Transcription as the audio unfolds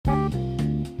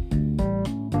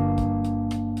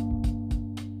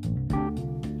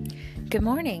Good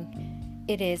morning.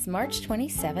 It is March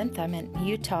 27th. I'm in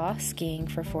Utah skiing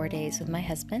for 4 days with my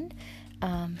husband.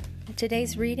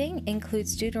 Today's reading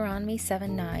includes Deuteronomy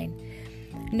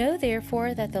 7:9. Know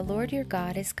therefore that the Lord your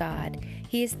God is God.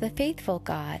 He is the faithful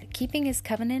God, keeping his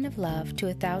covenant of love to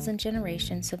 1,000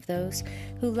 generations of those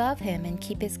who love him and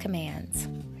keep his commands.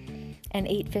 And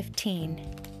 8:15.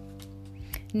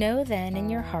 Know then in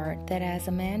your heart that as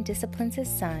a man disciplines his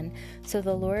son, so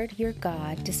the Lord your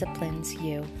God disciplines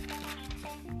you.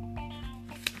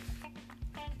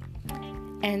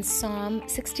 And Psalm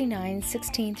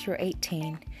 69:16 through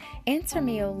 18. Answer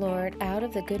me, O Lord, out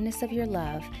of the goodness of your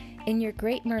love. In your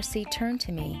great mercy turn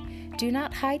to me. Do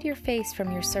not hide your face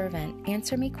from your servant.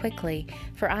 Answer me quickly,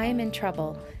 for I am in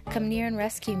trouble. Come near and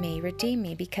rescue me. Redeem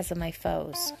me because of my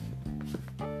foes.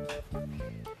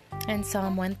 And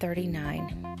Psalm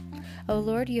 139. O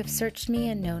Lord, you have searched me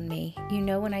and known me. You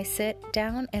know when I sit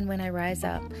down and when I rise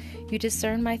up. You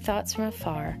discern my thoughts from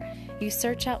afar. You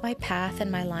search out my path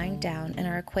and my lying down, and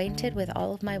are acquainted with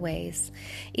all of my ways.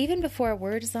 Even before a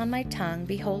word is on my tongue,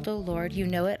 behold, O Lord, you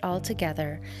know it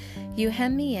altogether. You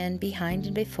hem me in behind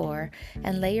and before,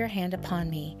 and lay your hand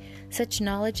upon me. Such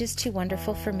knowledge is too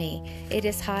wonderful for me. It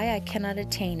is high, I cannot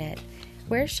attain it.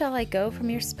 Where shall I go from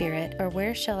your spirit, or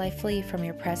where shall I flee from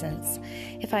your presence?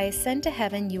 If I ascend to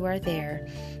heaven, you are there.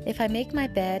 If I make my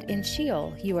bed in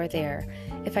Sheol, you are there.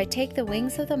 If I take the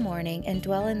wings of the morning and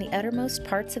dwell in the uttermost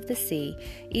parts of the sea,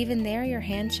 even there your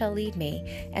hand shall lead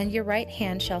me, and your right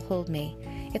hand shall hold me.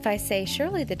 If I say,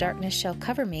 surely the darkness shall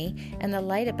cover me, and the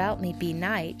light about me be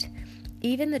night,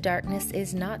 even the darkness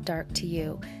is not dark to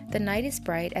you. The night is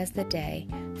bright as the day,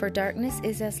 for darkness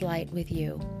is as light with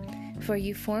you. For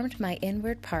you formed my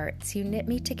inward parts, you knit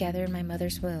me together in my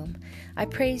mother's womb. I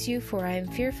praise you, for I am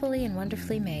fearfully and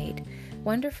wonderfully made.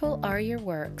 Wonderful are your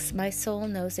works, my soul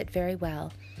knows it very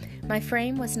well. My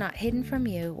frame was not hidden from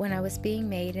you when I was being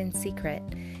made in secret,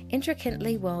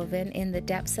 intricately woven in the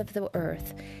depths of the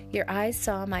earth. Your eyes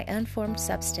saw my unformed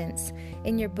substance.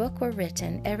 In your book were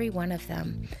written, every one of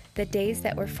them, the days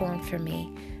that were formed for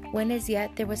me, when as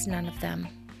yet there was none of them.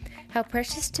 How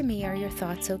precious to me are your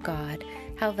thoughts, O God!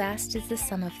 How vast is the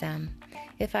sum of them!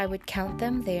 If I would count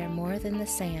them, they are more than the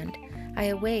sand. I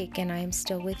awake, and I am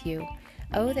still with you.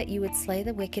 Oh, that you would slay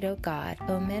the wicked, O God!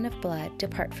 O men of blood,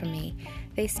 depart from me.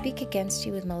 They speak against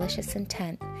you with malicious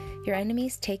intent. Your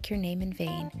enemies take your name in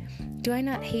vain. Do I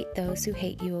not hate those who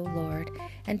hate you, O Lord?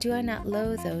 And do I not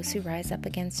loathe those who rise up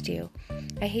against you?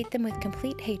 I hate them with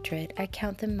complete hatred. I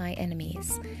count them my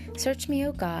enemies. Search me,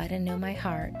 O God, and know my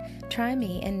heart. Try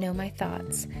me and know my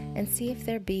thoughts, and see if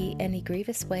there be any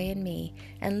grievous way in me,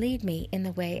 and lead me in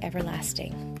the way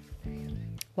everlasting.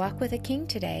 Walk with a king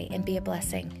today and be a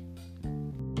blessing.